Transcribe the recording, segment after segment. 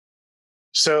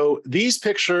So these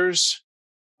pictures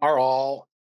are all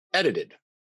edited.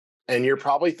 And you're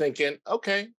probably thinking,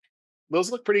 okay,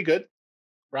 those look pretty good,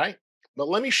 right? But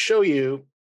let me show you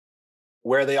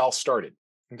where they all started.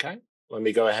 Okay. Let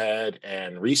me go ahead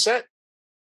and reset.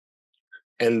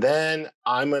 And then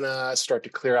I'm going to start to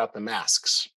clear out the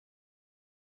masks.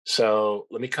 So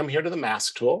let me come here to the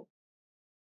mask tool.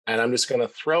 And I'm just going to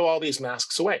throw all these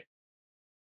masks away.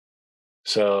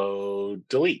 So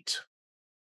delete.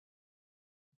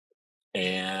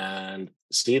 And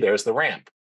see, there's the ramp,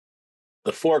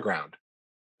 the foreground,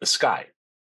 the sky,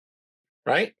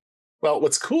 right? Well,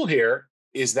 what's cool here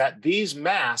is that these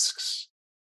masks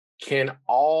can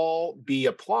all be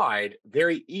applied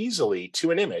very easily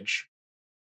to an image,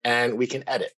 and we can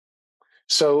edit.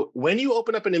 So when you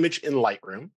open up an image in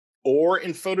Lightroom or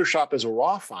in Photoshop as a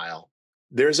raw file,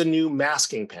 there's a new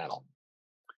masking panel.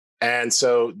 And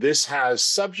so this has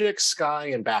subject, sky,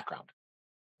 and background.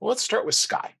 Well, let's start with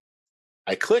sky.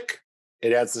 I click,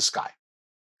 it adds the sky.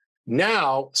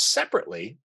 Now,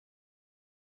 separately,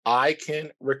 I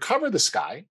can recover the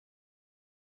sky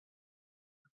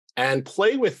and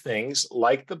play with things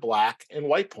like the black and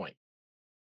white point.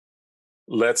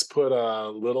 Let's put a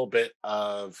little bit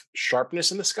of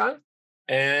sharpness in the sky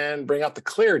and bring out the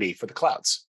clarity for the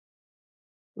clouds.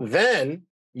 Then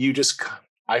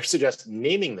I suggest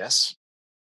naming this.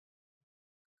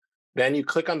 Then you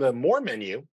click on the More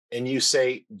menu and you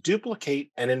say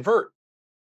duplicate and invert.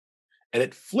 And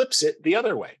it flips it the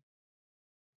other way.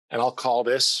 And I'll call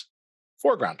this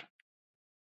foreground.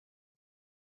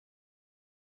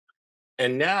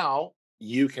 And now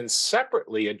you can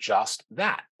separately adjust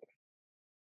that.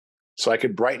 So I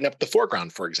could brighten up the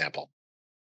foreground, for example,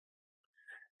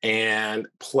 and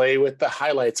play with the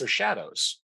highlights or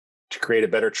shadows to create a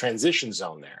better transition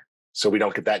zone there so we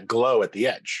don't get that glow at the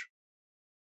edge.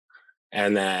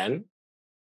 And then,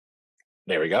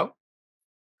 there we go.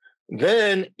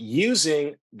 Then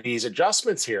using these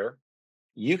adjustments here,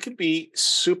 you can be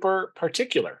super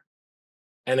particular.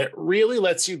 And it really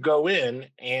lets you go in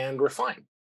and refine.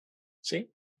 See?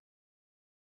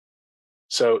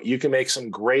 So you can make some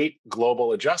great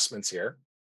global adjustments here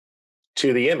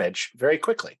to the image very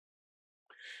quickly.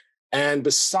 And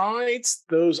besides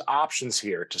those options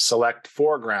here to select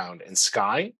foreground and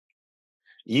sky,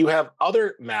 you have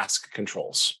other mask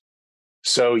controls.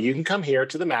 So you can come here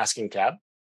to the masking tab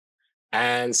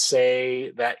and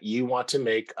say that you want to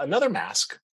make another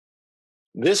mask.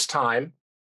 This time,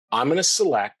 I'm going to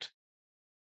select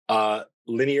a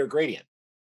linear gradient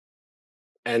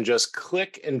and just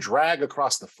click and drag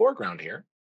across the foreground here,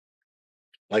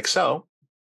 like so,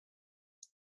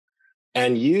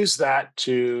 and use that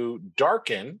to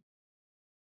darken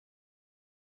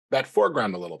that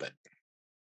foreground a little bit.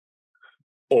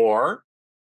 Or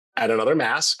add another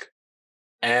mask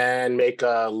and make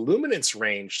a luminance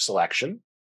range selection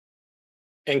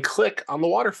and click on the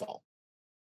waterfall.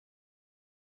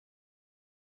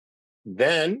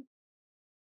 Then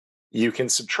you can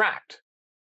subtract.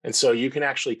 And so you can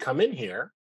actually come in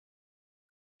here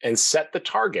and set the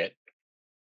target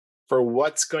for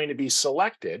what's going to be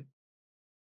selected.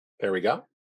 There we go.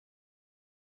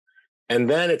 And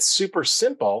then it's super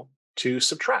simple to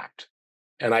subtract.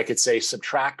 And I could say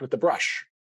subtract with the brush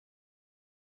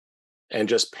and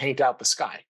just paint out the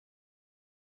sky.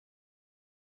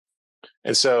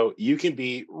 And so you can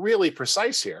be really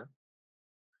precise here.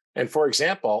 And for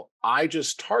example, I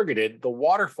just targeted the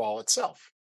waterfall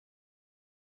itself.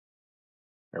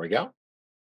 There we go.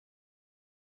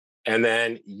 And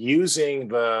then using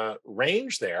the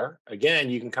range there, again,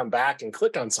 you can come back and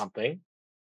click on something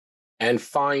and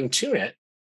fine tune it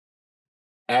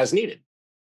as needed.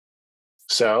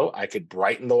 So I could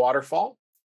brighten the waterfall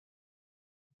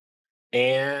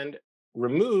and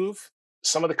remove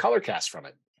some of the color cast from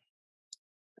it.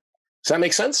 Does that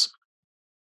make sense?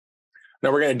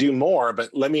 Now we're going to do more, but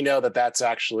let me know that that's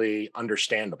actually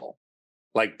understandable.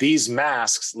 Like these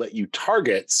masks let you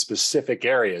target specific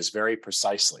areas very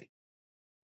precisely.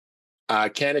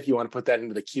 Ken, if you want to put that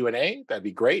into the Q&A, that'd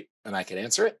be great, and I can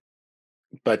answer it.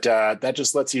 But that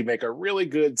just lets you make a really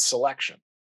good selection.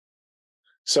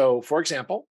 So for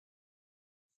example,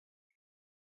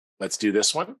 let's do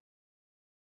this one,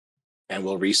 and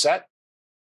we'll reset.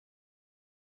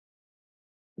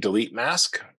 Delete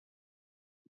mask.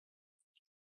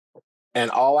 And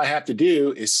all I have to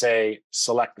do is say,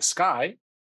 select the sky,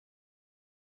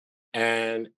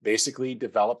 and basically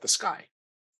develop the sky.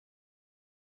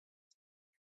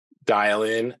 Dial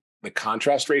in the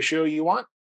contrast ratio you want.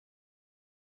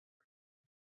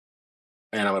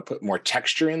 And I'm going to put more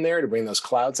texture in there to bring those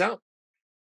clouds out.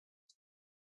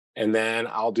 And then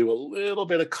I'll do a little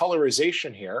bit of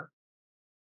colorization here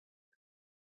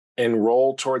and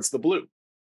roll towards the blue.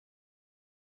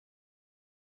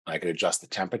 I could adjust the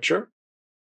temperature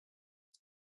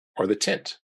or the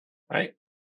tint, right?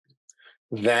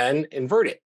 Then invert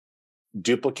it,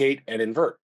 duplicate and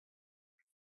invert.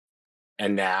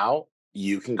 And now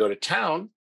you can go to town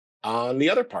on the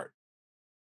other part,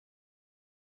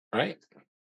 right?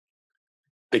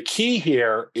 The key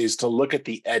here is to look at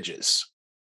the edges.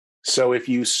 So if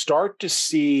you start to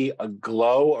see a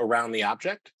glow around the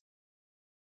object,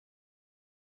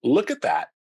 look at that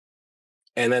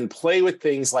and then play with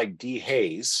things like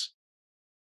dehaze,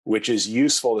 which is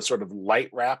useful to sort of light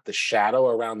wrap the shadow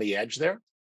around the edge there.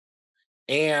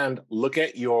 And look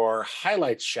at your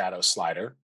highlights shadow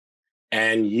slider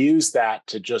and use that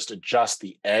to just adjust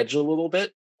the edge a little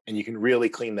bit, and you can really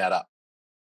clean that up.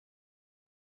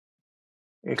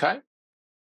 Okay,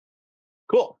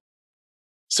 cool.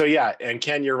 So yeah, and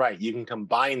Ken, you're right. You can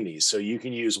combine these. So you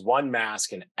can use one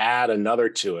mask and add another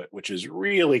to it, which is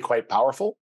really quite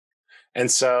powerful. And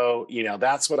so,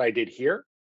 that's what I did here.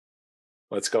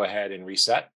 Let's go ahead and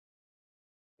reset.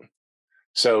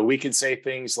 So we can say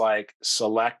things like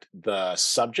select the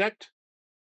subject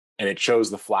and it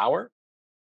shows the flower.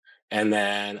 And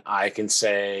then I can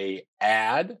say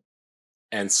add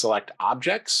and select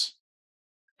objects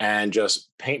and just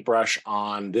paintbrush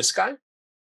on this guy.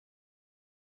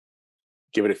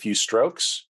 Give it a few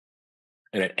strokes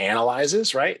and it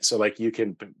analyzes, right? So like you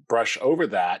can brush over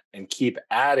that and keep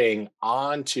adding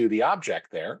onto the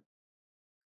object there,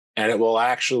 and it will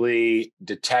actually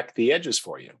detect the edges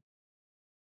for you.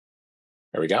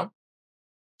 There we go.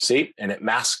 See, and it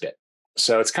masked it.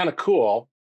 So it's kind of cool.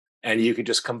 And you could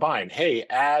just combine, hey,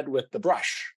 add with the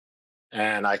brush.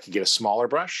 And I could get a smaller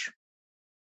brush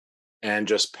and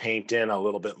just paint in a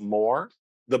little bit more.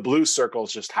 The blue circle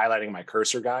is just highlighting my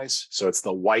cursor, guys. So it's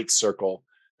the white circle.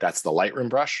 That's the Lightroom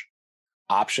brush.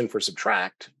 Option for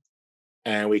subtract.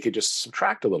 And we could just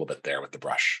subtract a little bit there with the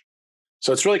brush.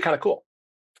 So it's really kind of cool.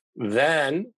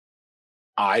 Then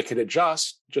I could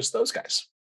adjust just those guys.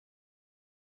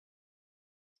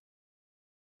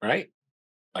 Right?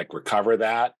 Like recover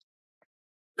that,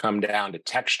 come down to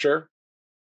texture,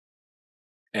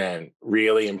 and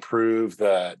really improve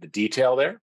the detail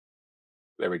there.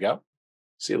 There we go.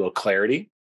 See a little clarity,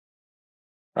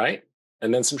 right?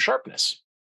 And then some sharpness.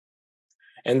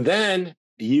 And then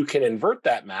you can invert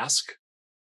that mask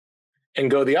and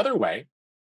go the other way.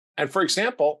 And for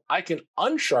example, I can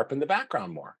unsharpen the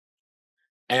background more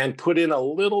and put in a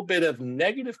little bit of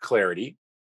negative clarity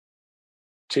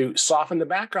to soften the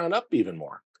background up even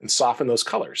more and soften those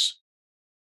colors.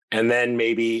 And then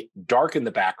maybe darken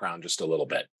the background just a little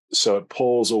bit so it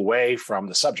pulls away from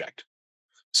the subject.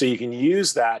 So you can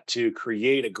use that to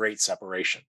create a great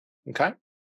separation. Okay.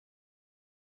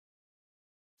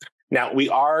 Now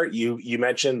you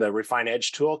mentioned the refine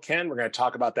edge tool, Ken. We're going to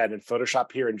talk about that in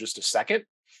Photoshop here in just a second.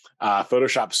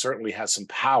 Photoshop certainly has some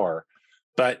power,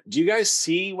 but do you guys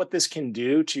see what this can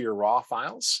do to your raw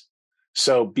files?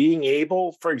 So being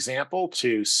able, for example,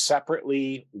 to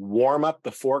separately warm up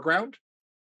the foreground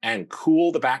and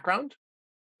cool the background,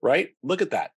 right? Look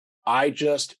at that. I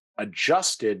just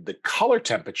adjusted the color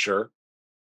temperature,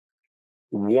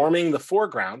 warming the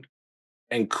foreground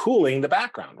and cooling the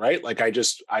background, right? Like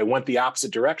I went the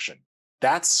opposite direction.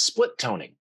 That's split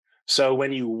toning. So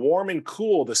when you warm and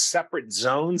cool the separate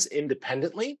zones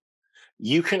independently,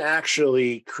 you can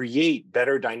actually create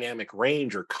better dynamic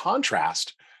range or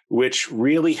contrast, which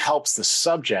really helps the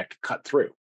subject cut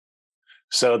through.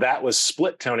 So that was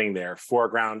split toning there,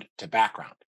 foreground to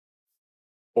background.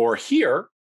 Or here,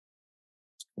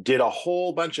 did a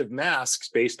whole bunch of masks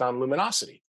based on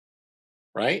luminosity,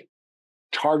 right?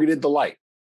 Targeted the light,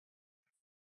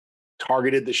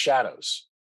 targeted the shadows,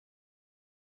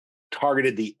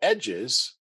 targeted the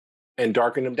edges and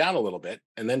darkened them down a little bit,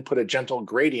 and then put a gentle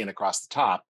gradient across the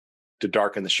top to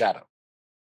darken the shadow,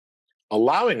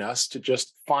 allowing us to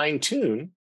just fine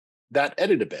tune that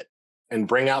edit a bit and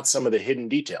bring out some of the hidden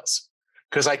details.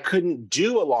 Because I couldn't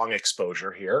do a long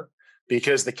exposure here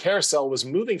because the carousel was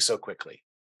moving so quickly.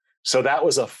 So that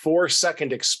was a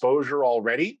 4-second exposure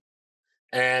already.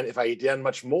 And if I had done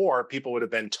much more, people would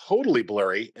have been totally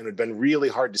blurry and it would have been really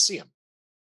hard to see them.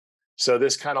 So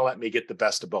this kind of let me get the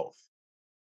best of both.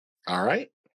 All right,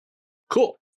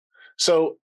 cool.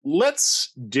 So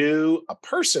let's do a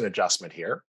person adjustment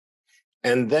here,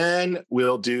 and then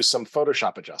we'll do some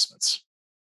Photoshop adjustments.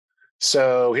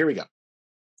 So here we go.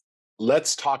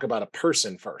 Let's talk about a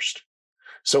person first.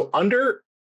 So under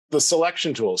the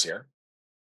selection tools here,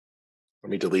 let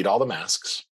me delete all the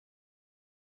masks.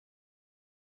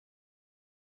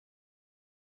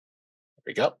 There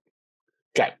we go.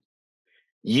 Okay.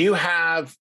 You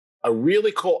have a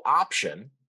really cool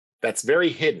option that's very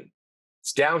hidden.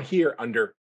 It's down here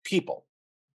under people.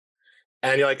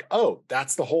 And you're like, oh,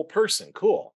 that's the whole person.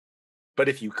 Cool. But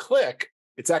if you click,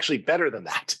 it's actually better than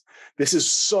that. This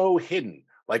is so hidden.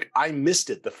 Like I missed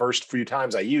it the first few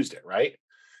times I used it, right?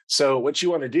 So what you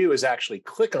want to do is actually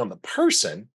click on the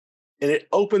person and it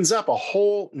opens up a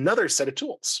whole nother set of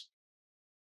tools.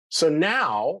 So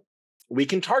now we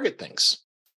can target things.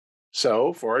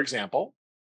 So for example,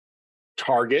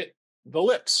 target the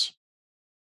lips,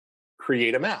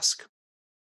 create a mask.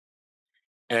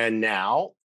 And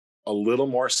now a little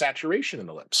more saturation in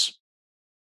the lips,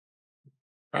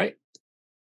 right?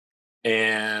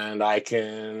 And I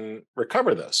can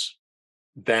recover those.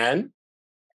 Then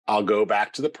I'll go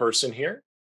back to the person here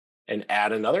and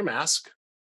add another mask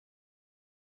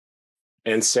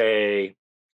and say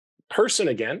person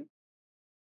again.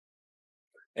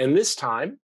 And this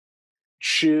time,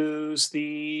 choose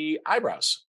the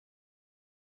eyebrows.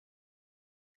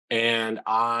 And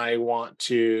I want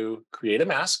to create a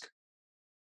mask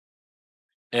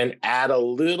and add a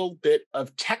little bit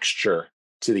of texture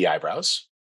to the eyebrows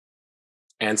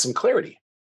and some clarity.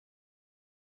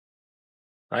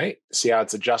 Right? See how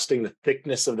it's adjusting the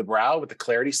thickness of the brow with the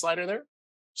clarity slider there?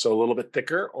 So a little bit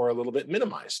thicker or a little bit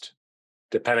minimized,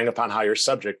 depending upon how your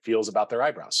subject feels about their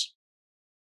eyebrows.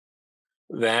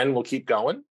 Then we'll keep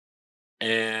going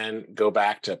and go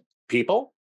back to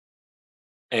people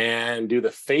and do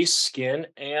the face skin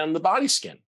and the body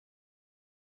skin.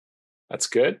 That's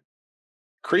good.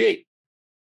 Create.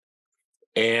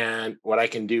 And what I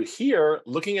can do here,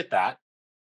 looking at that,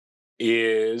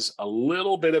 is a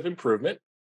little bit of improvement.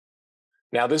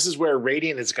 Now, this is where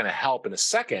Radiant is going to help in a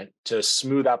second to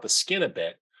smooth out the skin a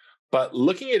bit. But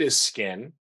looking at his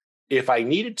skin, if I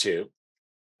needed to,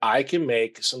 I can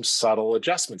make some subtle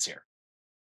adjustments here,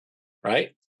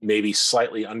 right? Maybe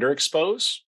slightly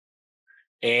underexpose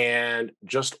and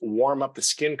just warm up the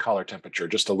skin color temperature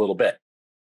just a little bit,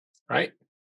 right?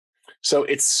 So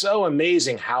it's so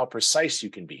amazing how precise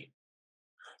you can be.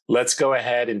 Let's go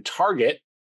ahead and target.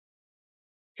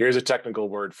 Here's a technical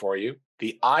word for you,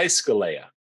 the eye scalea,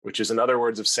 which is another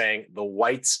words of saying the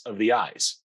whites of the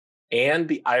eyes and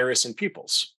the iris and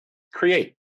pupils.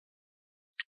 Create.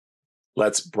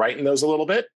 Let's brighten those a little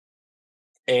bit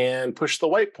and push the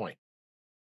white point.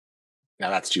 Now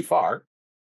that's too far,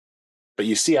 but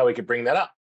you see how we could bring that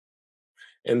up.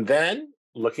 And then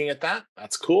looking at that,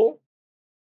 that's cool.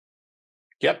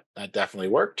 Yep, that definitely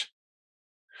worked.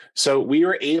 So we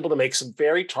were able to make some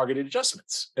very targeted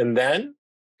adjustments and then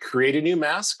create a new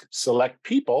mask, select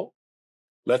people.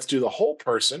 Let's do the whole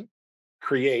person,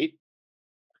 create,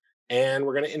 and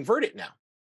we're going to invert it now.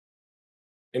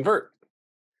 Invert.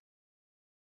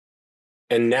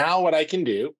 And now what I can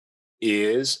do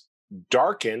is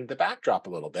darken the backdrop a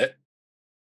little bit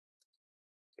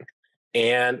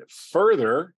and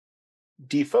further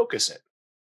defocus it.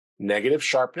 Negative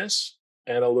sharpness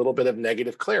and a little bit of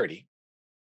negative clarity.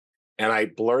 And I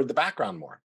blurred the background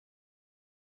more.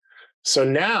 So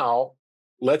now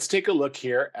let's take a look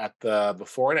here at the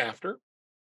before and after.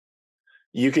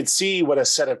 You can see what a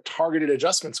set of targeted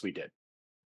adjustments we did.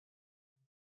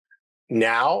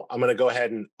 Now I'm going to go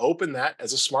ahead and open that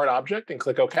as a smart object and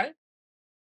click OK.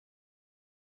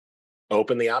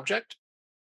 Open the object,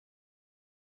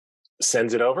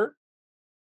 sends it over,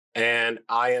 and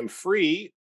I am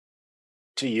free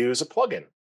to use a plugin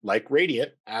like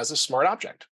Radiant as a smart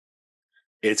object.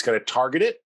 It's going to target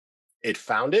it. It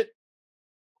found it.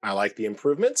 I like the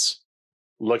improvements.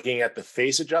 Looking at the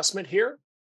face adjustment here,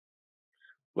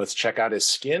 let's check out his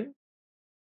skin.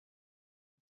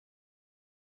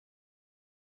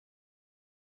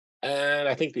 And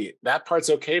I think that part's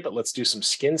okay, but let's do some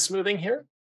skin smoothing here.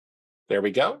 There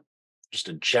we go. Just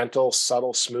a gentle,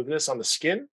 subtle smoothness on the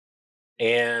skin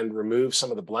and remove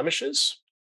some of the blemishes.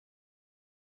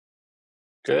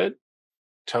 Good.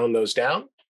 Tone those down.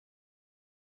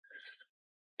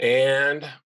 And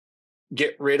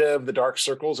get rid of the dark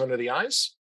circles under the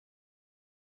eyes.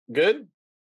 Good.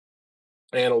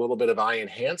 And a little bit of eye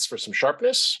enhance for some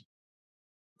sharpness.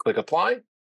 Click apply.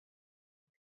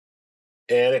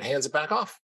 And it hands it back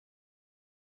off.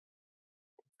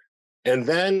 And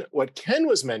then what Ken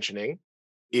was mentioning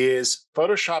is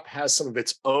Photoshop has some of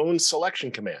its own selection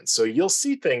commands. So you'll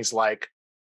see things like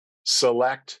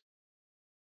select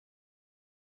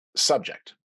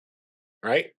subject,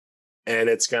 right? And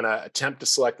it's going to attempt to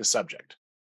select the subject.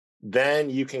 Then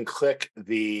you can click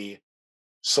the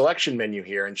selection menu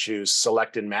here and choose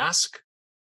select and mask.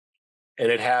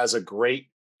 And it has a great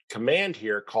command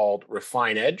here called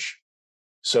refine edge.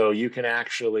 So you can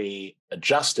actually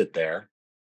adjust it there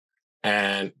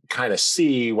and kind of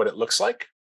see what it looks like.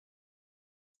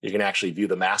 You can actually view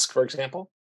the mask, for example.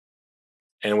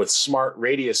 And with smart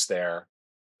radius there,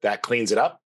 that cleans it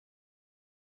up.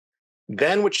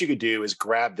 Then what you could do is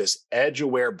grab this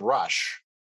edge-aware brush,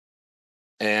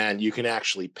 and you can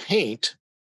actually paint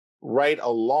right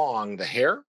along the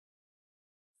hair.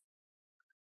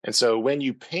 And so when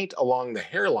you paint along the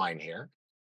hairline here,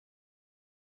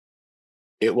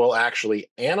 it will actually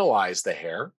analyze the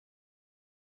hair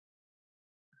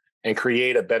and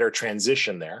create a better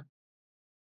transition there,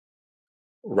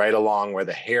 right along where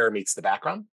the hair meets the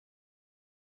background.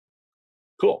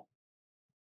 Cool.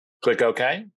 Click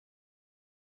OK,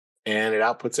 and it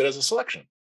outputs it as a selection.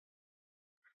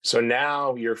 So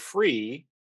now you're free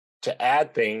to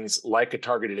add things like a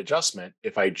targeted adjustment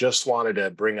if I just wanted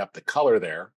to bring up the color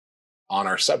there on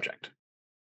our subject.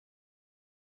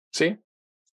 See?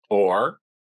 Or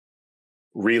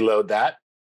reload that,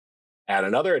 add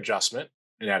another adjustment,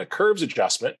 and add a curves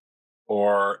adjustment,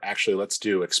 or actually let's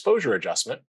do exposure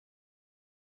adjustment.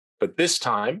 But this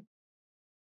time,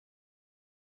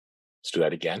 let's do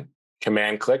that again.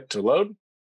 Command click to load,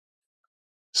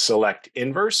 select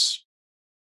inverse,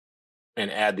 and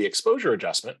add the exposure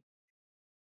adjustment.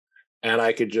 And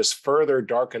I could just further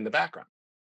darken the background.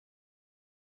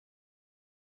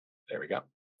 There we go.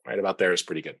 Right about there is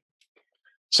pretty good.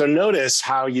 So notice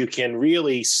how you can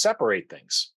really separate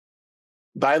things.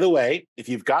 By the way, if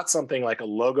you've got something like a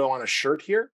logo on a shirt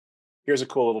here, here's a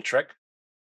cool little trick.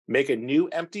 Make a new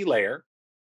empty layer,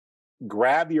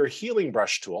 grab your healing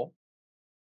brush tool.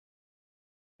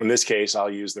 In this case, I'll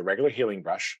use the regular healing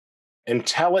brush, and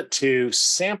tell it to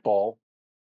sample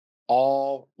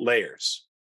all layers.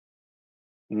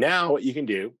 Now what you can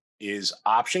do is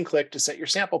option click to set your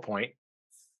sample point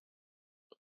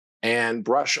and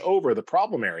brush over the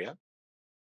problem area.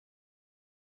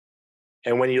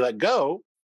 And when you let go,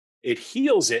 it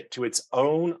heals it to its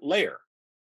own layer.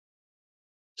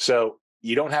 So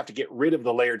you don't have to get rid of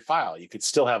the layered file. You could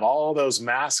still have all those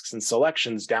masks and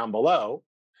selections down below.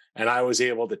 And I was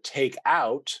able to take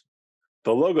out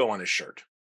the logo on his shirt.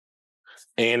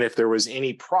 And if there was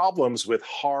any problems with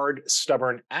hard,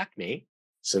 stubborn acne,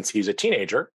 since he's a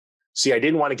teenager, see, I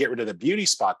didn't want to get rid of the beauty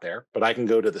spot there, but I can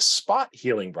go to the spot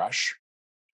healing brush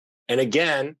and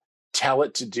again, tell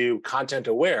it to do content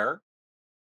aware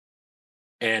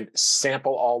and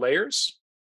sample all layers.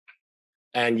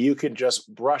 And you can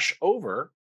just brush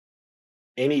over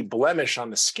any blemish on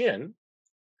the skin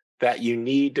that you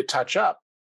need to touch up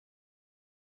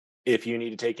if you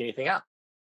need to take anything out.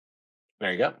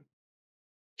 There you go.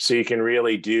 So you can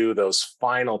really do those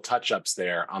final touch-ups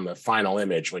there on the final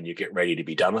image when you get ready to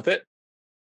be done with it.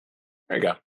 There you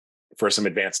go, for some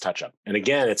advanced touch-up. And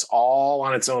again, it's all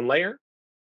on its own layer,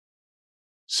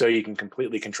 so you can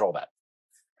completely control that.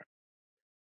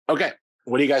 Okay,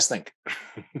 what do you guys think?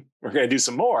 We're going to do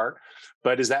some more,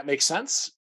 but does that make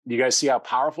sense? Do you guys see how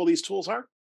powerful these tools are?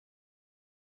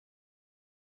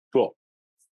 Cool.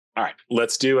 All right,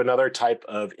 let's do another type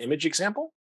of image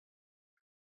example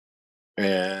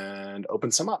and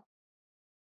open some up.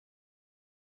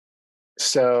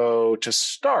 So to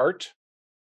start,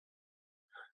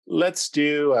 let's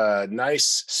do a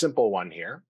nice, simple one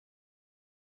here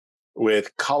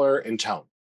with color and tone.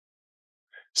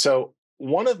 So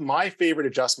one of my favorite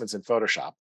adjustments in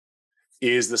Photoshop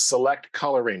is the select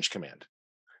color range command.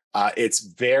 It's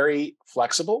very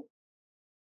flexible.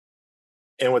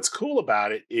 And what's cool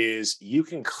about it is you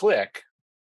can click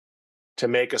to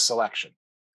make a selection.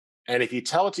 And if you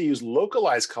tell it to use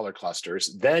localized color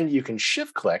clusters, then you can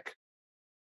shift click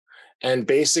and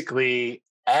basically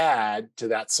add to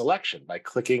that selection by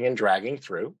clicking and dragging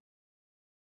through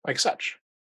like such.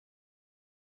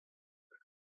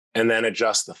 And then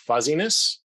adjust the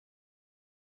fuzziness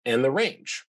and the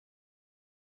range,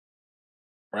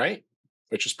 right?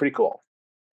 Which is pretty cool.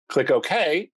 Click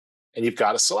OK, and you've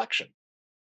got a selection.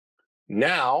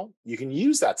 Now you can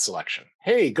use that selection.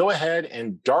 Hey, go ahead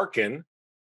and darken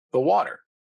the water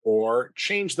or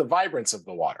change the vibrance of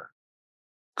the water.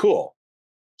 Cool.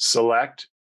 Select,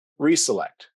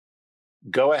 reselect.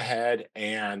 Go ahead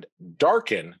and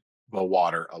darken the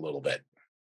water a little bit.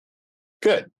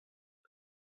 Good.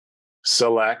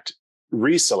 Select,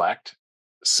 reselect,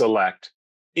 select,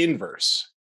 inverse.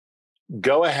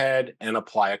 Go ahead and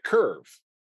apply a curve.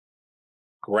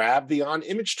 Grab the on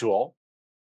image tool,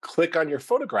 click on your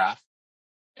photograph,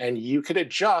 and you can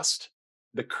adjust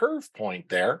the curve point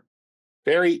there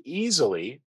very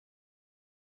easily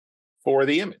for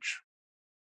the image.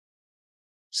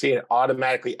 See, it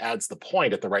automatically adds the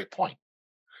point at the right point.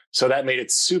 So that made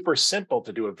it super simple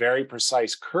to do a very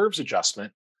precise curves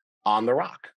adjustment on the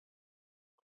rock.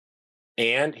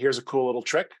 And here's a cool little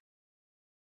trick.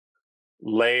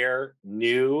 layer,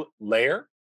 new layer,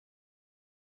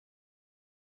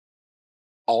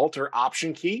 Alt or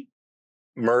Option key,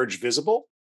 merge visible,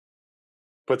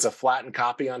 puts a flattened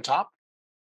copy on top,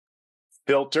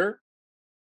 filter,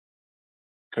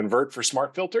 convert for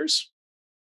smart filters.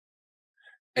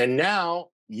 And now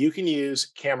you can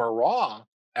use Camera Raw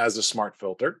as a smart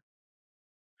filter.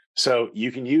 So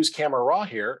you can use Camera Raw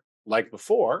here, like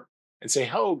before, and say,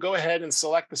 oh, go ahead and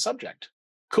select the subject.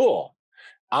 Cool.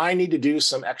 I need to do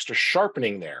some extra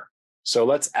sharpening there. So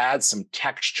let's add some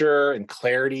texture and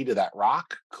clarity to that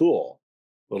rock. Cool.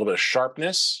 A little bit of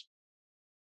sharpness.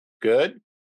 Good.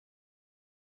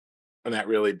 And that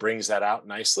really brings that out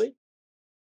nicely.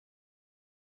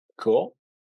 Cool.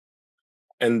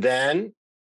 And then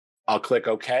I'll click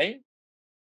OK,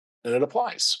 and it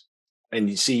applies. And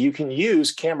you see, you can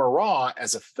use Camera Raw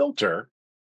as a filter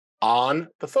on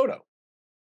the photo.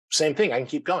 Same thing, I can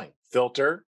keep going.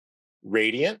 Filter,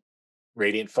 radiant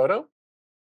photo.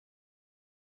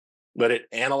 Let it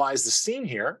analyze the scene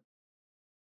here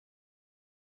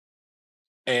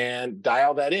and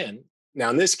dial that in. Now,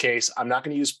 in this case, I'm not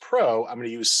going to use Pro. I'm going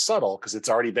to use Subtle because it's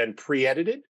already been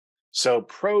pre-edited. So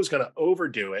Pro is going to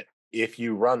overdo it if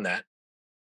you run that.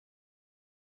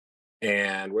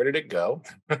 And where did it go?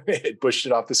 It pushed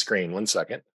it off the screen. 1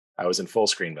 second. I was in full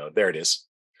screen mode. There it is.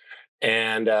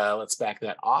 And let's back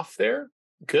that off there.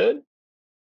 Good.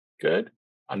 Good.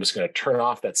 I'm just going to turn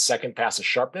off that second pass of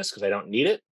sharpness because I don't need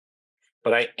it.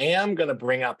 But I am going to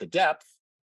bring out the depth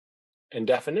and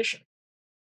definition.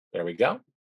 There we go.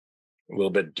 A little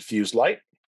bit of diffused light.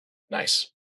 Nice.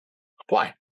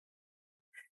 Apply.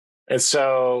 And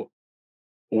so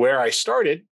where I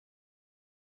started,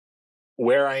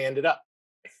 where I ended up.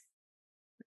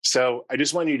 So I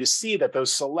just want you to see that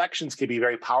those selections can be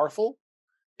very powerful.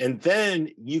 And then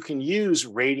you can use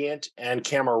Radiant and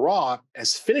Camera Raw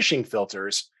as finishing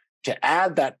filters to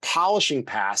add that polishing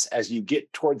pass as you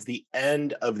get towards the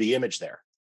end of the image there.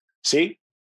 See?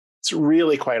 It's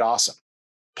really quite awesome.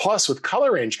 Plus, with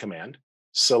Color Range command,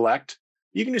 select,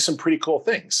 you can do some pretty cool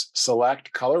things.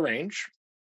 Select Color Range,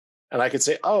 and I could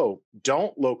say, oh,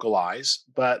 don't localize,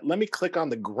 but let me click on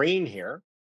the green here,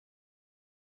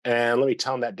 and let me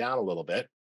tone that down a little bit.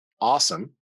 Awesome.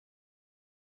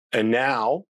 And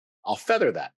now I'll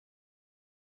feather that.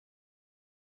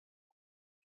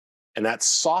 And that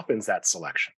softens that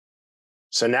selection.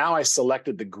 So now I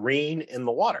selected the green in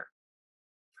the water,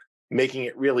 making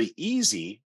it really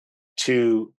easy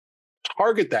to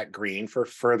target that green for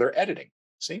further editing.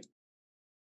 See?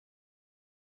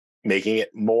 Making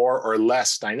it more or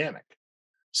less dynamic.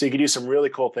 So you can do some really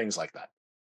cool things like that.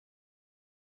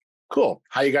 Cool.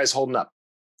 How you guys holding up?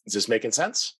 Is this making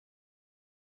sense?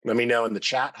 Let me know in the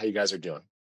chat how you guys are doing.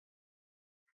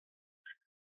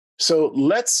 So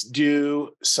let's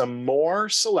do some more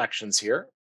selections here.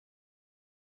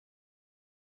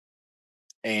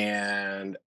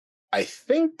 And I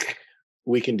think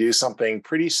we can do something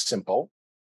pretty simple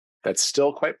that's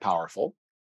still quite powerful.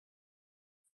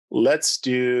 Let's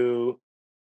do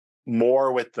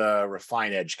more with the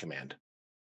refine edge command.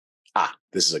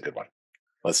 This is a good one.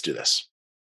 Let's do this.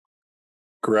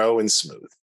 Grow and smooth.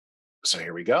 So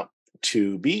here we go.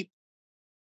 2B.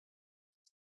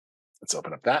 Let's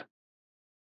open up that.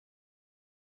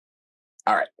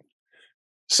 All right.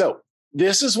 So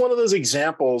this is one of those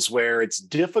examples where it's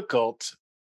difficult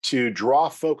to draw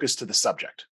focus to the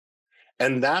subject.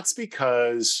 And that's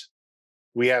because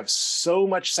we have so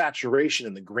much saturation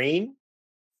in the green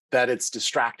that it's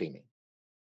distracting me.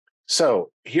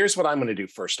 So here's what I'm going to do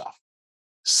first off.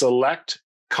 Select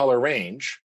color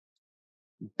range,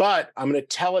 but I'm going to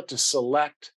tell it to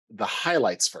select the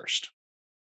highlights first.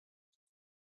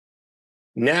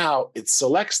 Now it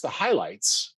selects the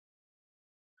highlights,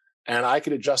 and I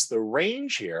can adjust the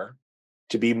range here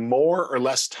to be more or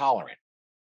less tolerant.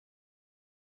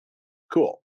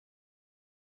 Cool.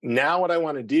 Now what I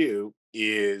want to do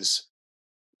is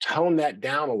tone that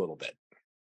down a little bit.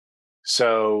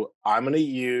 So I'm going to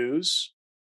use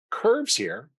curves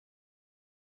here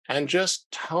and just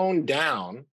tone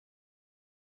down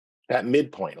that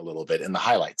midpoint a little bit in the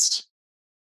highlights.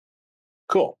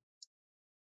 Cool.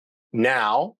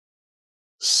 Now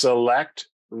select,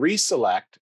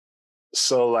 reselect,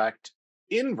 select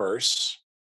inverse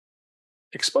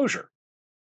exposure.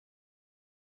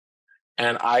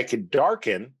 And I could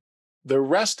darken the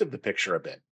rest of the picture a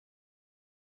bit.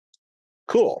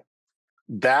 Cool.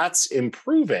 That's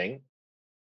improving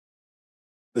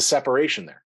the separation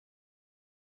there.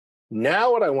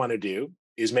 Now what I want to do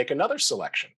is make another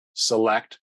selection.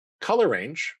 Select color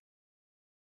range,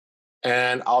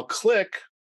 and I'll click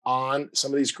on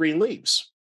some of these green leaves.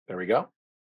 There we go.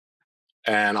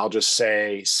 And I'll just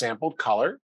say sampled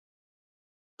color,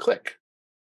 click.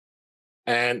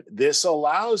 And this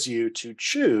allows you to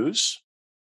choose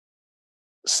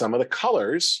some of the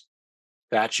colors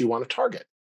that you want to target.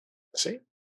 See?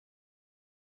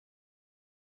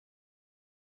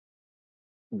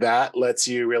 That lets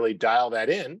you really dial that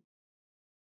in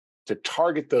to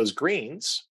target those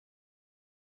greens.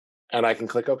 And I can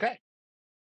click OK.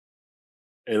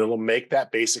 And it'll make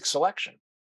that basic selection,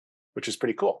 which is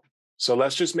pretty cool. So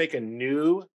let's just make a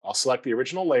new, I'll select the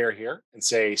original layer here and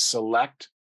say select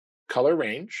color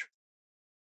range.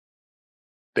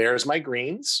 There's my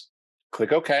greens.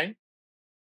 Click OK.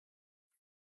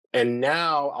 And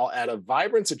now I'll add a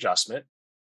vibrance adjustment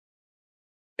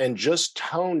and just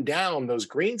tone down those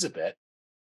greens a bit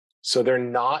so they're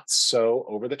not so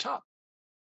over the top.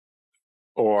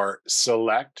 Or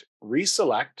select,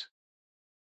 reselect,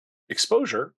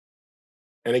 exposure.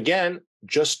 And again,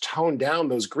 just tone down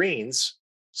those greens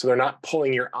so they're not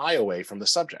pulling your eye away from the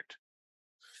subject.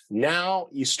 Now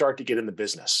you start to get in the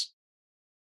business.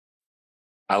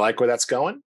 I like where that's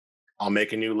going. I'll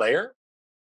make a new layer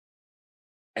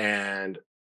and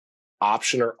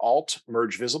Option or Alt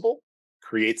merge visible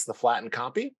creates the flattened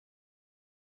copy.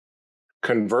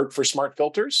 Convert for smart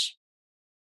filters.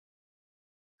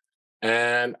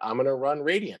 And I'm going to run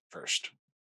Radiant first.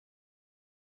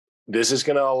 This is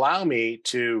going to allow me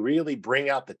to really bring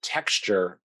out the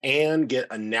texture and get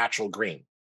a natural green.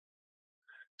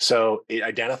 So it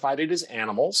identified it as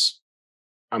animals.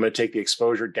 I'm going to take the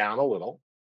exposure down a little,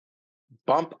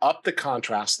 bump up the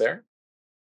contrast there.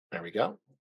 There we go.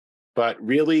 But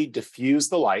really diffuse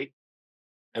the light.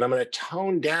 And I'm going to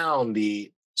tone down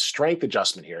the strength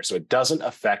adjustment here so it doesn't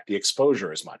affect the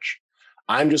exposure as much.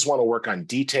 I just want to work on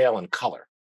detail and color.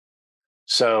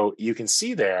 So you can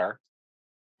see there,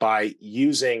 by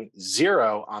using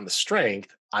 0 on the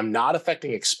strength, I'm not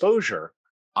affecting exposure.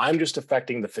 I'm just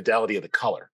affecting the fidelity of the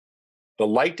color. The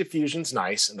light diffusion's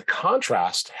nice and the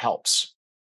contrast helps.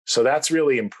 So that's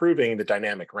really improving the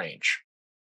dynamic range.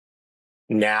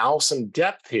 Now some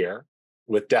depth here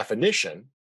with definition,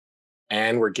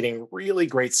 and we're getting really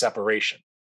great separation.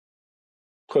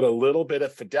 Put a little bit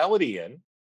of fidelity in,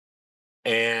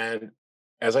 and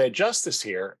as I adjust this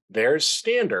here, there's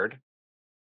standard.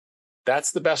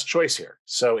 That's the best choice here.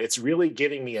 So it's really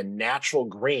giving me a natural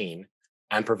green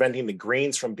and preventing the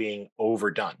greens from being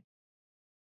overdone.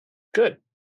 Good.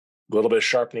 A little bit of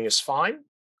sharpening is fine.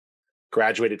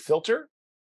 Graduated filter.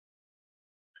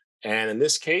 And in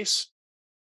this case,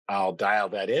 I'll dial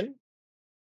that in.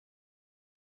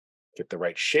 Get the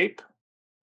right shape.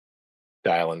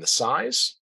 Dial in the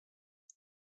size.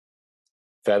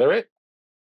 Feather it.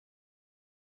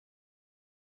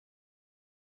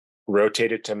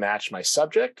 Rotate it to match my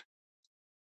subject.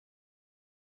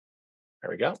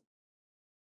 There we go.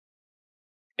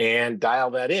 And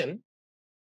dial that in.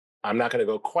 I'm not going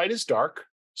to go quite as dark,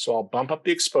 so I'll bump up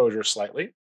the exposure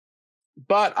slightly.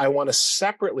 But I want to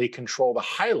separately control the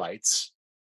highlights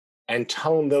and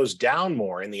tone those down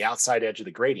more in the outside edge of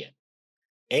the gradient.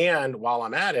 And while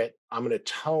I'm at it, I'm going to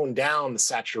tone down the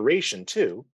saturation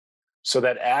too, so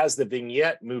that as the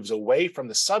vignette moves away from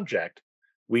the subject,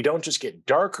 we don't just get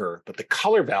darker, but the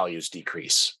color values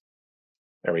decrease.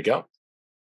 There we go.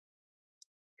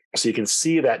 So you can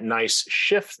see that nice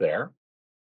shift there.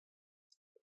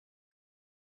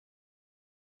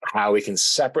 How we can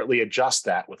separately adjust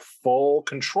that with full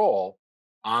control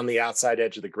on the outside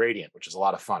edge of the gradient, which is a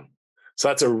lot of fun. So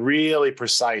that's a really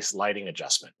precise lighting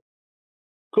adjustment.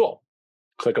 Cool.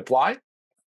 Click apply,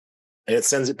 and it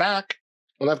sends it back,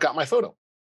 and I've got my photo.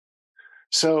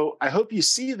 So I hope you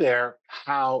see there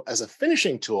how, as a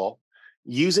finishing tool,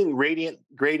 using Radiant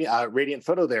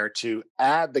Photo there to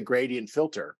add the gradient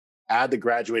filter, add the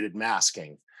graduated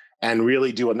masking, and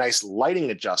really do a nice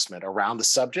lighting adjustment around the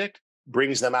subject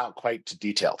brings them out quite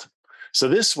detailed. So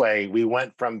this way, we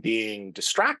went from being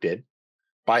distracted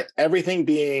by everything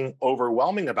being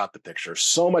overwhelming about the picture,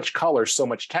 so much color, so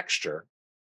much texture,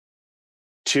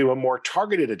 to a more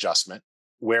targeted adjustment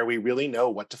where we really know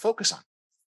what to focus on.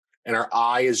 And our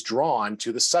eye is drawn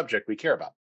to the subject we care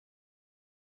about.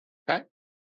 Okay.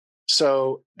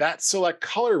 So that select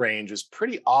color range is a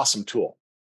pretty awesome tool.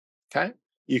 Okay.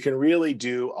 You can really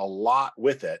do a lot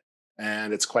with it,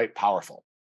 and it's quite powerful.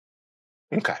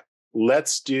 Okay.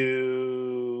 Let's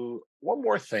do one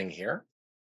more thing here.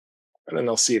 And then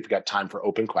I'll see if we've got time for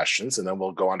open questions, and then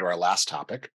we'll go on to our last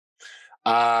topic.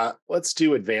 Let's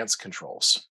do advanced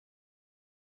controls.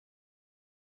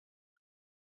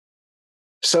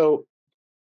 So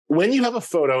when you have a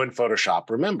photo in Photoshop,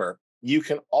 remember, you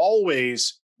can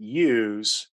always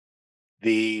use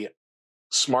the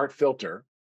smart filter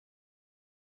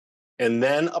and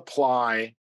then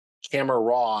apply Camera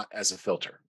Raw as a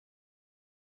filter.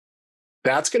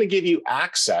 That's going to give you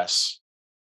access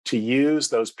to use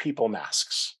those people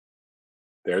masks.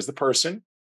 There's the person.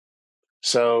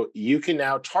 So you can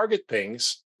now target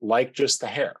things like just the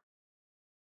hair.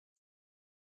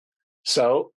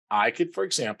 So I could, for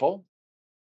example,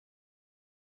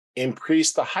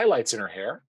 increase the highlights in her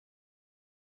hair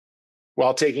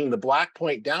while taking the black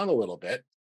point down a little bit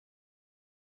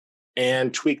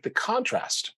and tweak the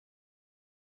contrast.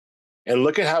 And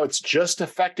look at how it's just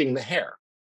affecting the hair.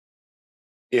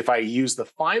 If I use the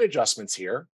fine adjustments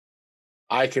here,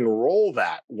 I can roll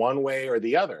that one way or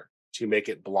the other to make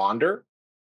it blonder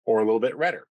or a little bit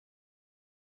redder.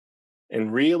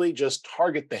 And really just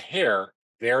target the hair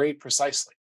very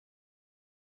precisely.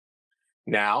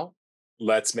 Now,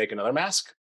 let's make another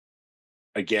mask.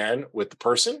 Again, with the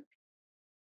person.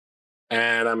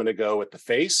 And I'm going to go with the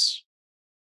face.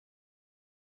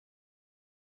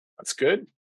 That's good.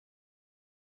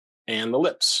 And the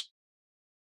lips.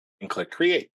 And click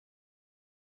Create.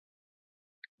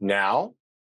 Now,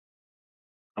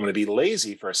 I'm going to be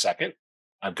lazy for a second.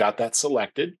 I've got that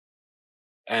selected.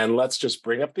 And let's just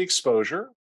bring up the exposure,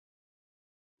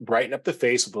 brighten up the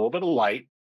face with a little bit of light,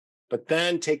 but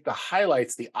then take the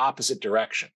highlights the opposite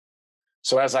direction.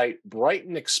 So as I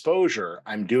brighten exposure,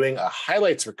 I'm doing a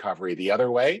highlights recovery the other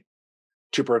way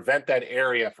to prevent that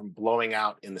area from blowing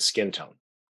out in the skin tone.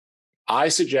 I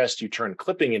suggest you turn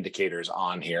clipping indicators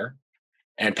on here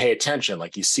and pay attention.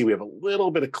 Like you see, we have a little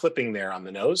bit of clipping there on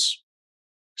the nose.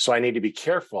 So I need to be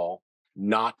careful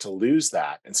not to lose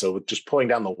that. And so just pulling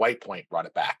down the white point brought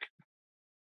it back.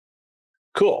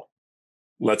 Cool.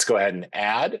 Let's go ahead and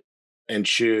add and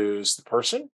choose the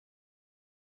person.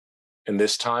 And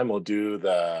this time we'll do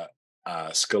the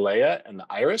scalea and the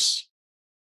iris.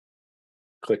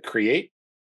 Click Create.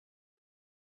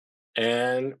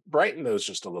 And brighten those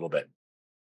just a little bit.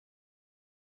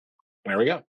 There we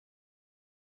go.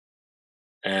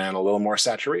 And a little more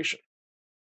saturation.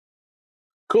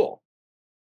 Cool.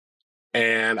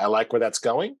 And I like where that's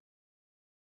going.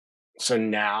 So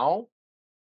now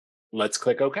let's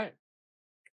click OK.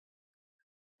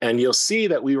 And you'll see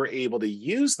that we were able to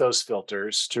use those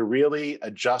filters to really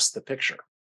adjust the picture.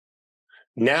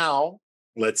 Now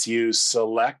let's use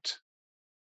Select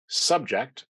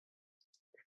Subject,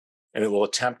 and it will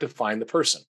attempt to find the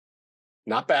person.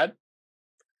 Not bad.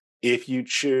 If you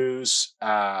choose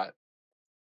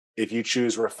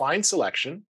Refine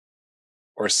Selection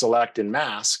or Select and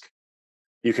Mask,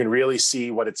 you can really see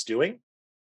what it's doing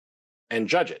and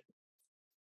judge it.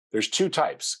 There's two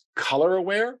types, color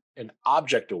aware and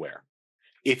object aware.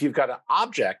 If you've got an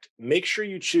object, make sure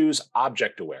you choose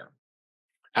object aware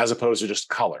as opposed to just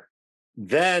color.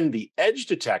 Then the edge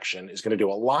detection is going to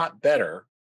do a lot better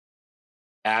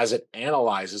as it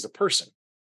analyzes a person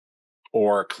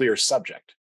or a clear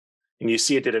subject. And you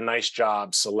see it did a nice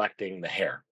job selecting the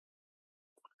hair.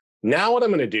 Now what I'm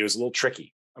going to do is a little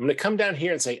tricky. I'm going to come down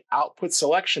here and say Output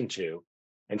Selection To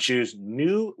and choose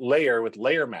New Layer with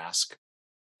Layer Mask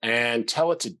and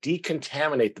tell it to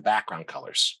decontaminate the background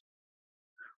colors.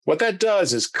 What that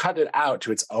does is cut it out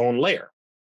to its own layer,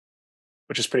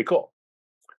 which is pretty cool.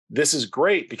 This is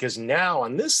great because now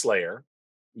on this layer,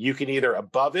 you can either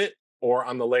above it or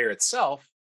on the layer itself,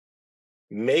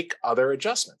 make other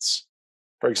adjustments.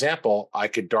 For example, I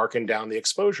could darken down the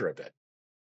exposure a bit.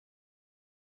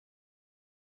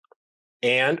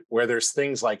 And where there's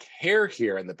things like hair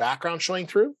here in the background showing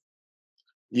through,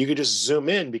 you could just zoom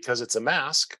in because it's a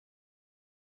mask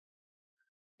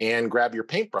and grab your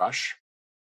paintbrush.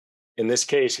 In this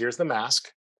case, here's the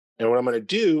mask. And what I'm going to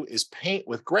do is paint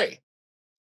with gray.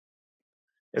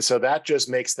 And so that just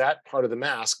makes that part of the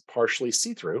mask partially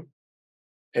see-through.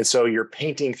 And so you're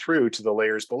painting through to the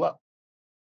layers below.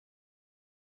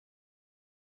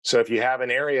 So if you have an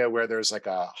area where there's like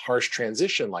a harsh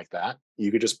transition like that,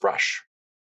 you could just brush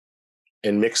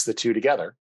and mix the two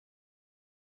together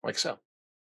like so.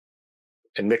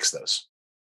 And mix those,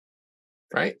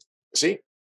 right? See,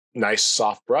 nice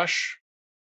soft brush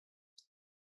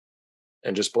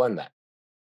and just blend that.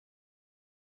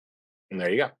 And there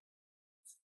you go.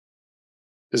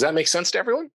 Does that make sense to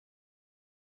everyone?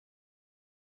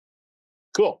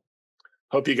 Cool.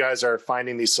 Hope you guys are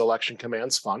finding these selection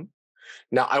commands fun.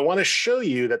 Now, I want to show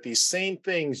you that these same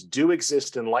things do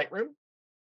exist in Lightroom.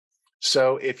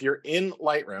 So if you're in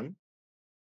Lightroom,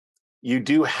 you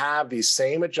do have these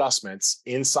same adjustments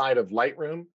inside of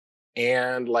Lightroom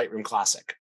and Lightroom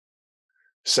Classic.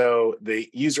 So the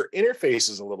user interface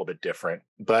is a little bit different,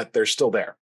 but they're still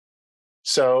there.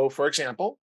 So for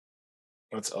example,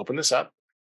 let's open this up.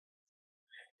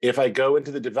 If I go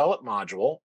into the Develop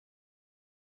module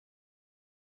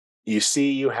you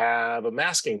see you have a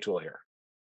masking tool here.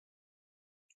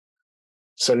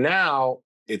 So now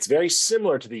it's very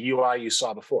similar to the UI you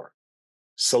saw before.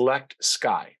 Select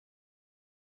sky.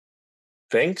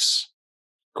 Thinks,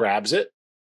 grabs it,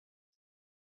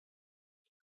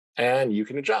 and you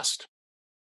can adjust.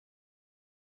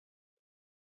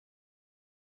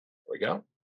 There we go.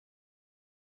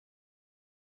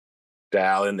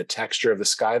 Dial in the texture of the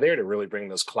sky there to really bring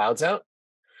those clouds out.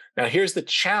 Now, here's the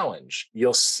challenge.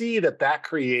 You'll see that that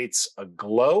creates a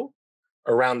glow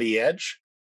around the edge,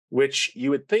 which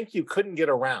you would think you couldn't get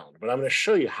around, but I'm going to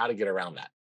show you how to get around that.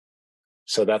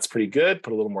 So that's pretty good.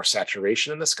 Put a little more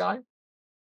saturation in the sky.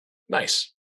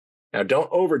 Nice. Now,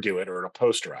 don't overdo it or it'll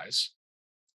posterize,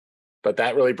 but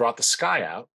that really brought the sky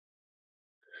out.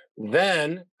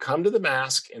 Then come to the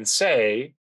mask and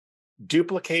say,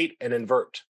 duplicate and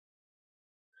invert.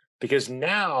 Because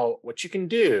now what you can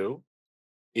do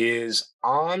is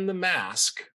on the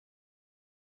mask,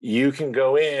 you can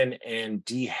go in and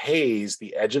dehaze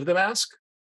the edge of the mask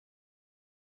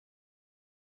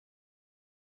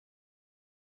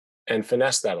and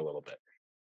finesse that a little bit.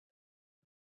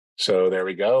 So there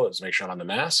we go. Let's make sure I'm on the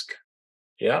mask.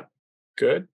 Yep,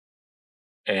 good.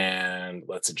 And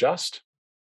let's adjust.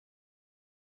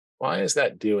 Why is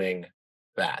that doing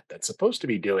that? That's supposed to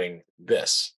be doing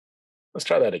this. Let's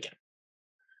try that again.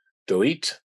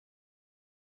 Delete,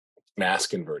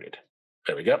 mask inverted.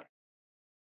 There we go.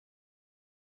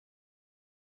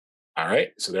 All right,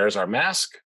 so there's our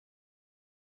mask.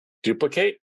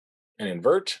 Duplicate and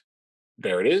invert.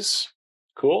 There it is.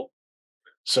 Cool.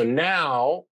 So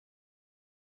now,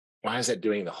 why is that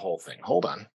doing the whole thing? Hold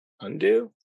on.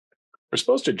 Undo. We're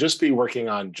supposed to just be working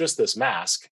on just this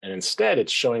mask, and instead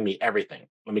it's showing me everything.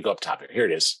 Let me go up top here. Here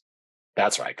it is.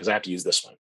 That's right, because I have to use this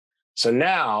one. So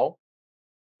now,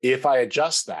 if I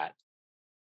adjust that,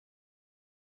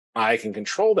 I can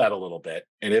control that a little bit.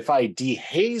 And if I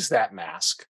dehaze that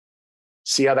mask,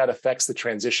 see how that affects the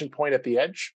transition point at the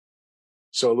edge?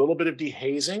 So a little bit of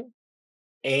dehazing,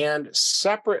 and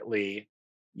separately,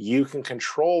 you can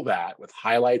control that with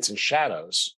highlights and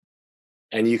shadows,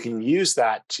 and you can use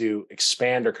that to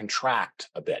expand or contract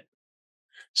a bit.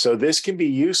 So this can be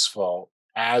useful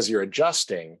as you're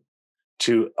adjusting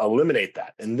to eliminate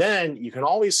that. And then you can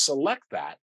always select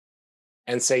that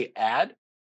and say add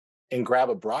and grab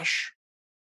a brush,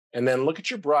 and then look at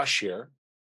your brush here,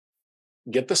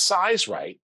 get the size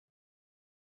right,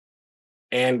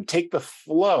 and take the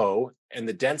flow and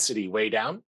the density way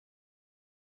down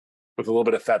with a little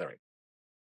bit of feathering.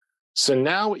 So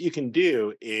now what you can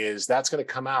do is that's going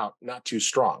to come out not too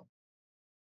strong.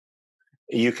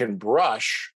 You can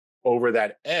brush over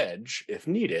that edge if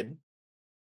needed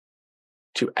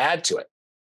to add to it.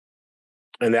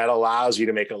 And that allows you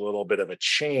to make a little bit of a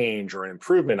change or an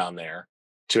improvement on there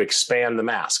to expand the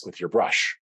mask with your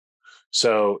brush.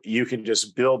 So you can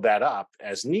just build that up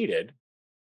as needed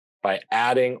by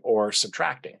adding or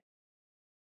subtracting.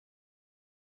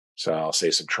 So I'll say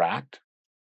subtract.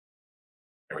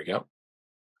 There we go.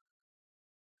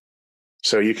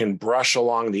 So you can brush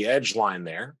along the edge line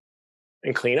there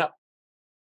and clean up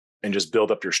and just build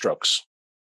up your strokes.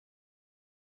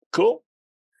 Cool.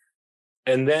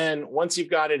 And then once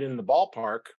you've got it in the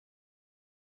ballpark,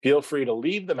 feel free to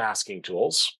leave the masking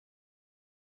tools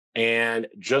and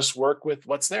just work with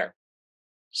what's there.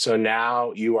 So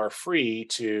now you are free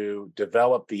to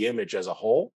develop the image as a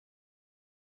whole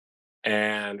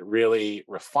and really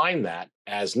refine that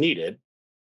as needed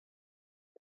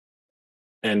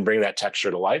and bring that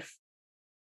texture to life.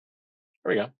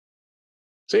 There we go.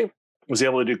 See, was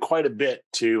able to do quite a bit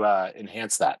to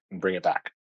enhance that and bring it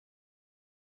back.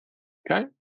 Okay.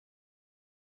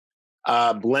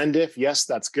 Blend if, yes,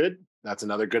 that's good. That's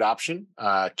another good option.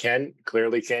 Ken,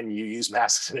 you use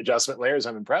masks and adjustment layers.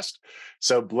 I'm impressed.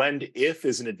 So blend if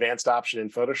is an advanced option in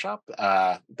Photoshop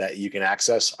that you can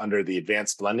access under the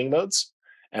advanced blending modes.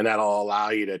 And that'll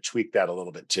allow you to tweak that a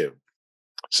little bit too.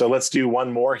 So let's do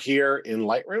one more here in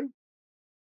Lightroom.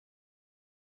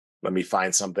 Let me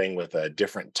find something with a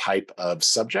different type of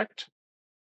subject.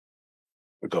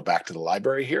 We'll go back to the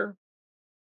library here.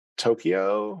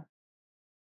 Tokyo.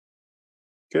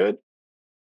 Good.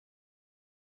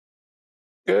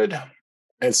 Good.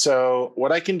 And so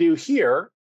what I can do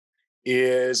here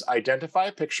is identify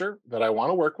a picture that I want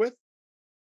to work with,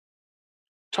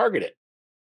 target it,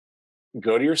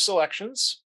 go to your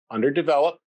selections under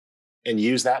develop, and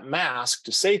use that mask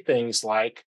to say things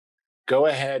like, go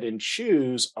ahead and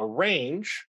choose a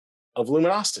range of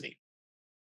luminosity.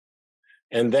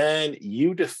 And then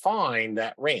you define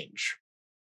that range.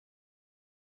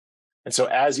 And so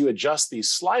as you adjust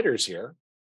these sliders here,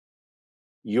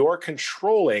 you're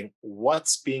controlling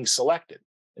what's being selected.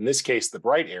 In this case, the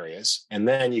bright areas, and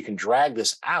then you can drag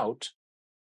this out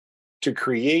to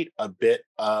create a bit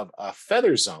of a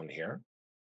feather zone here.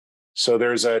 So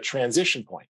there's a transition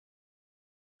point.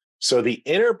 So the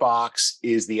inner box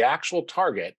is the actual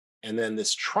target, and then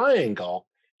this triangle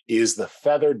is the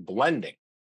feathered blending.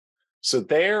 So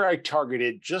there I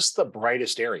targeted just the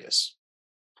brightest areas,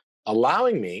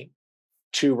 allowing me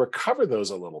to recover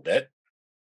those a little bit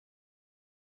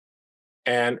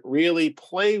and really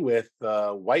play with the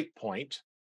white point,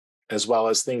 as well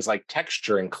as things like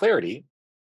texture and clarity,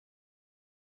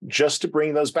 just to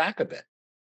bring those back a bit.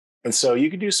 And so you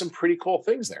can do some pretty cool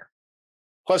things there.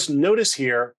 Plus, notice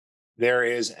here, there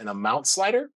is an amount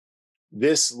slider.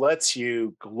 This lets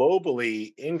you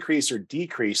globally increase or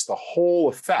decrease the whole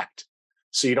effect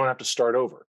so you don't have to start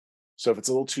over. So if it's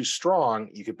a little too strong,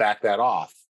 you could back that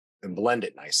off and blend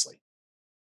it nicely.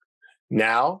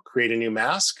 Now, create a new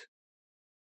mask.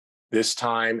 This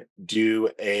time, do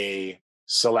a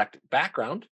select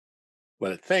background,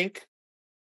 let it think,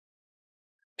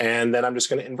 and then I'm just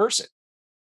going to inverse it.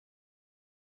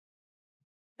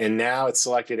 And now it's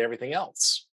selected everything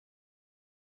else.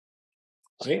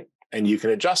 See? And you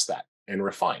can adjust that and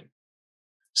refine.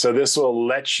 So this will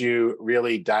let you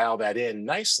really dial that in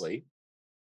nicely.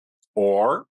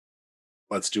 Or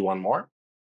let's do one more.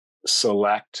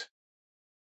 Select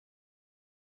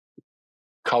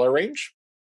color range.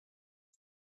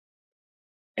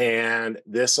 And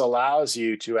this allows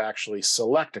you to actually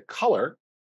select a color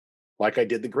like I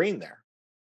did the green there.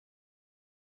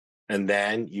 And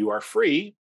then you are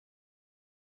free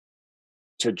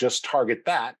to just target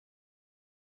that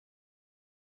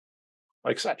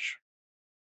like such.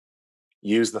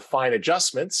 Use the fine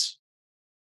adjustments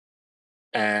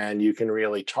and you can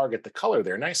really target the color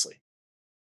there nicely.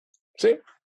 See?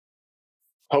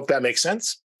 Hope that makes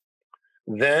sense.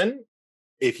 Then,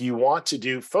 if you want to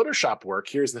do Photoshop work,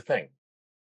 here's the thing.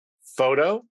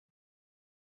 Photo,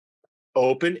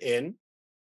 open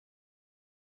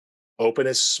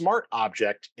as Smart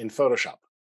Object in Photoshop.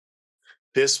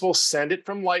 This will send it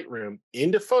from Lightroom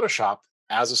into Photoshop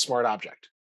as a Smart Object.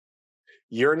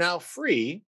 You're now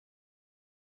free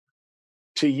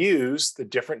to use the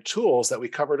different tools that we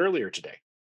covered earlier today.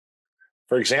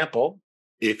 For example,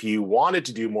 if you wanted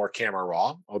to do more camera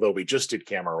raw, although we just did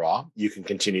camera raw, you can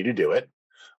continue to do it.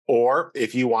 Or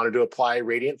if you wanted to apply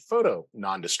radiant photo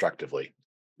non-destructively,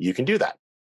 you can do that.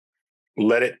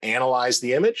 Let it analyze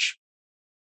the image,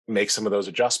 make some of those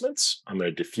adjustments. I'm going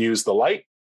to diffuse the light,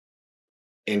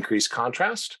 increase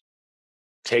contrast,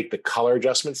 take the color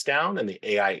adjustments down and the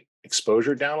AI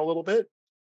exposure down a little bit.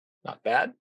 Not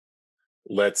bad.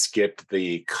 Let's get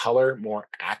the color more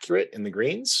accurate in the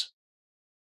greens.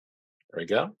 There we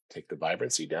go. Take the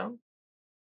vibrancy down.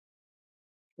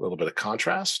 A little bit of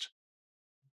contrast.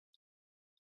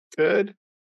 Good.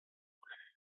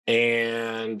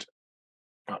 And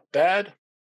not bad.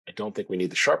 I don't think we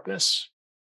need the sharpness.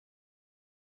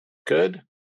 Good.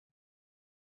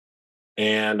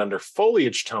 And under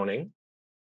foliage toning,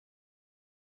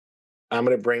 I'm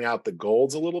going to bring out the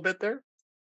golds a little bit there.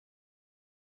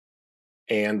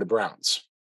 And the browns.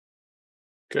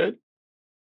 Good.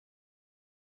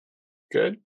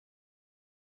 Good.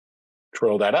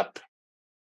 Twirl that up.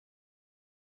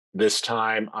 This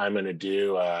time I'm going to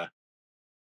do a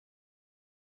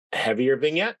heavier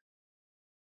vignette,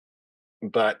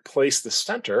 but place the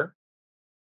center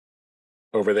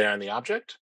over there on the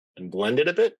object and blend it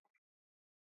a bit.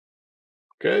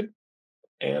 Good.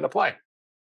 And apply.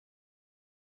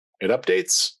 It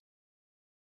updates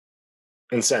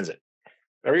and sends it.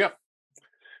 There we go.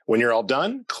 When you're all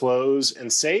done, close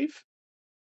and save.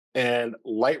 And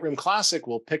Lightroom Classic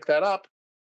will pick that up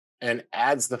and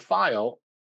adds the file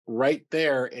right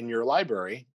there in your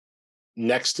library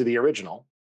next to the original.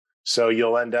 So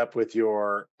you'll end up with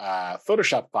your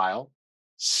Photoshop file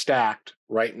stacked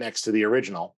right next to the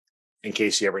original in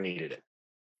case you ever needed it.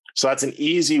 So that's an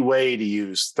easy way to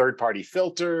use third-party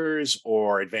filters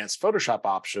or advanced Photoshop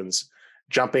options,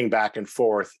 jumping back and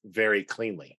forth very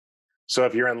cleanly. So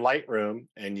if you're in Lightroom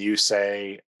and you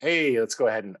say, hey, let's go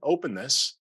ahead and open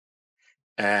this,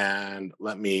 and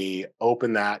let me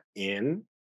open that in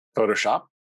Photoshop.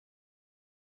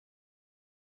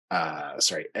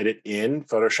 Edit in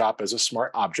Photoshop as a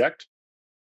Smart Object.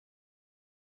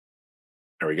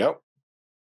 There we go.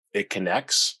 It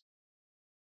connects.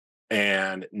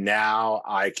 And now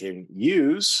I can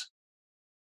use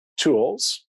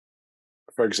tools.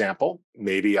 For example,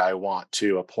 maybe I want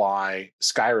to apply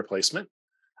sky replacement.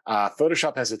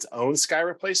 Photoshop has its own sky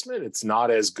replacement. It's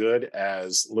not as good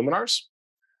as Luminar's.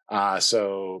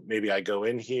 So maybe I go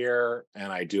in here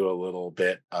and I do a little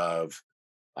bit of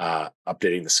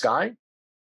updating the sky.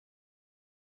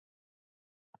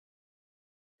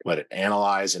 Let it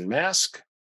analyze and mask.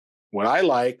 What I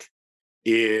like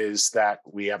is that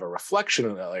we have a reflection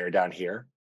of that layer down here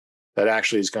that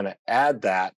actually is going to add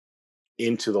that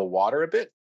into the water a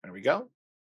bit. There we go.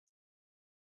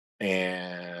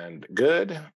 And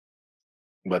good.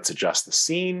 Let's adjust the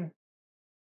scene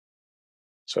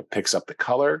so it picks up the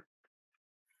color.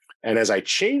 And as I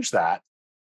change that,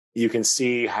 you can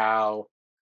see how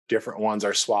different ones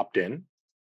are swapped in.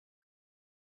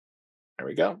 There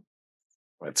we go.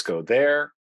 Let's go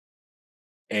there.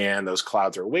 And those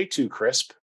clouds are way too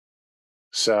crisp.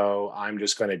 So I'm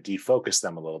just going to defocus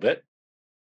them a little bit.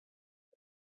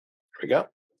 There we go.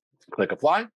 Click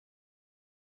apply.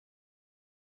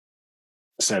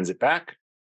 Sends it back.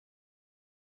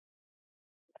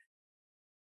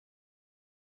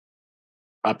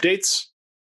 Updates.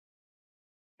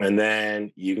 And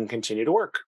then you can continue to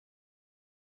work.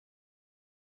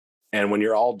 And when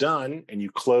you're all done and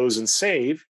you close and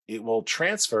save, it will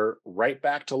transfer right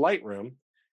back to Lightroom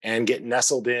and get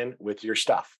nestled in with your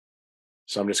stuff.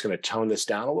 So I'm just going to tone this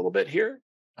down a little bit here.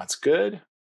 That's good.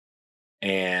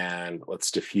 And let's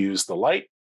diffuse the light.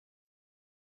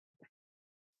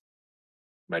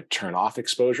 I'm going to turn off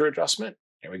exposure adjustment.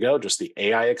 There we go. Just the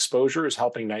AI exposure is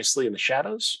helping nicely in the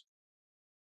shadows.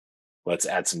 Let's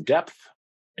add some depth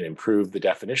and improve the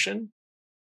definition.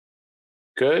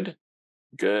 Good,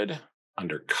 good.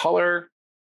 Under color,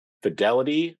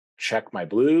 fidelity, check my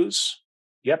blues.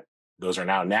 Yep, those are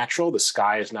now natural. The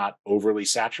sky is not overly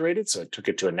saturated, so it took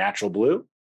it to a natural blue.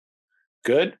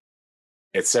 Good.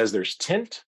 It says there's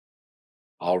tint.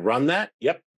 I'll run that.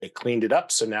 Yep, it cleaned it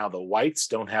up, so now the whites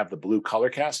don't have the blue color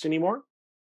cast anymore.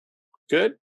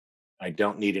 Good. I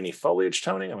don't need any foliage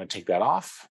toning. I'm going to take that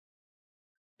off.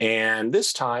 And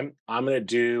this time, I'm going to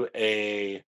do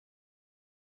a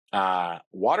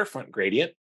waterfront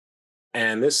gradient.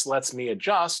 And this lets me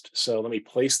adjust. So let me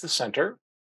place the center.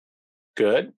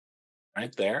 Good.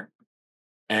 Right there.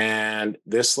 And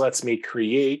this lets me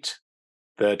create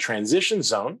the transition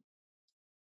zone.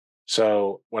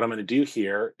 So what I'm going to do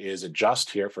here is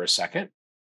adjust here for a second.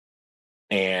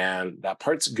 And that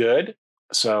part's good.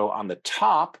 So on the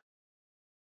top,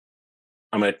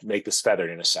 I'm going to make this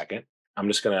feathered in a second. I'm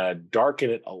just going to darken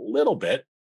it a little bit,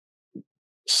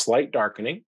 slight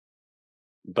darkening,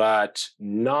 but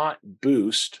not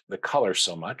boost the color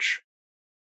so much.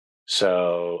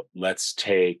 So let's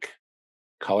take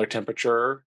color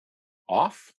temperature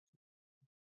off.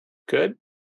 Good.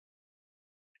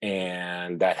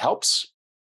 And that helps.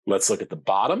 Let's look at the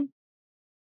bottom.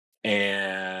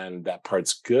 And that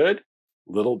part's good.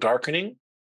 Little darkening.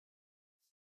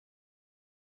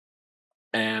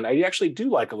 And I actually do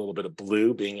like a little bit of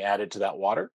blue being added to that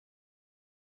water.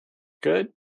 Good,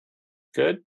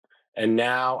 good. And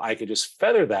now I could just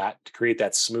feather that to create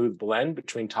that smooth blend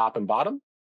between top and bottom.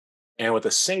 And with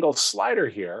a single slider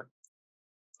here,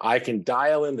 I can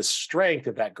dial in the strength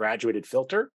of that graduated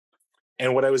filter.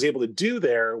 And what I was able to do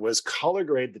there was color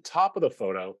grade the top of the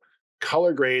photo,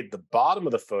 color grade the bottom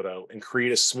of the photo, and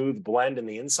create a smooth blend in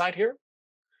the inside here.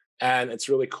 And it's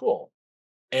really cool.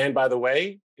 And by the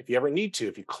way, if you ever need to,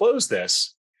 if you close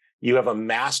this, you have a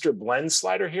master blend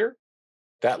slider here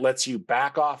that lets you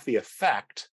back off the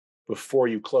effect before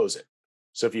you close it.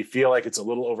 So if you feel like it's a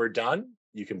little overdone,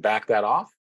 you can back that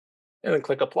off and then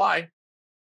click apply,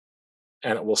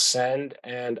 and it will send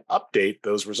and update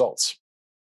those results.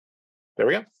 There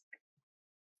we go.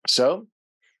 So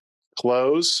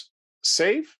close,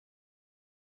 save,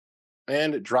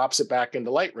 and it drops it back into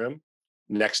Lightroom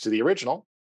next to the original.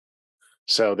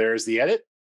 So there's the edit.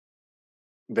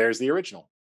 There's the original.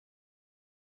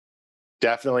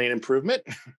 Definitely an improvement.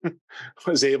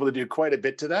 Was able to do quite a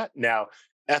bit to that. Now,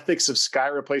 ethics of sky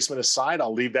replacement aside,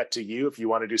 I'll leave that to you if you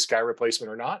want to do sky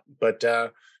replacement or not, but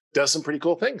does some pretty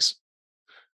cool things.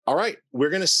 All right, we're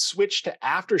going to switch to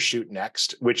Aftershoot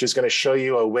next, which is going to show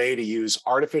you a way to use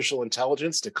artificial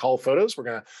intelligence to cull photos. We're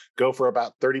going to go for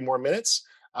about 30 more minutes.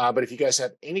 But if you guys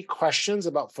have any questions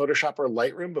about Photoshop or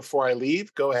Lightroom before I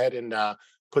leave, go ahead and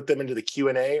put them into the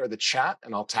Q&A or the chat,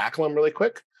 and I'll tackle them really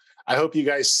quick. I hope you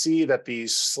guys see that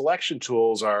these selection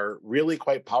tools are really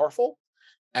quite powerful,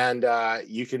 and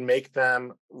you can make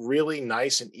them really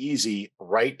nice and easy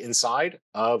right inside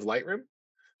of Lightroom.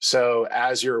 So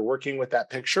as you're working with that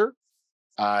picture,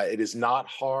 it is not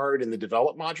hard in the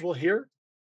develop module here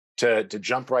to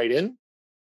jump right in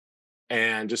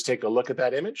and just take a look at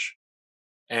that image,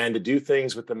 and to do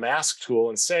things with the mask tool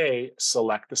and say,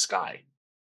 select the sky.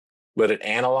 Let it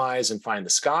analyze and find the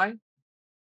sky,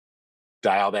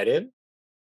 dial that in,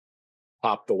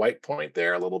 Pop the white point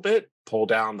there a little bit, pull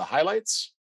down the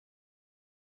highlights.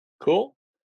 Cool.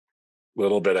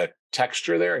 Little bit of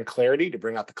texture there and clarity to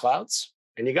bring out the clouds,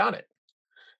 and you got it.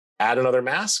 Add another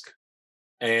mask,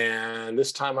 and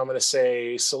this time I'm going to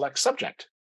say select subject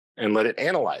and let it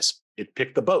analyze. It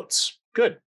picked the boats.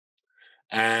 Good.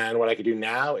 And what I could do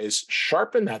now is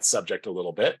sharpen that subject a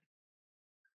little bit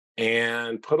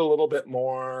and put a little bit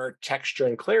more texture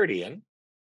and clarity in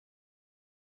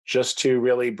just to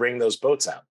really bring those boats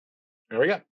out. There we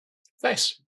go.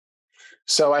 Nice.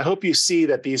 So I hope you see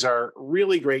that these are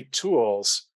really great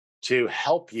tools to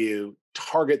help you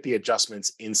target the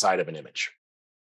adjustments inside of an image.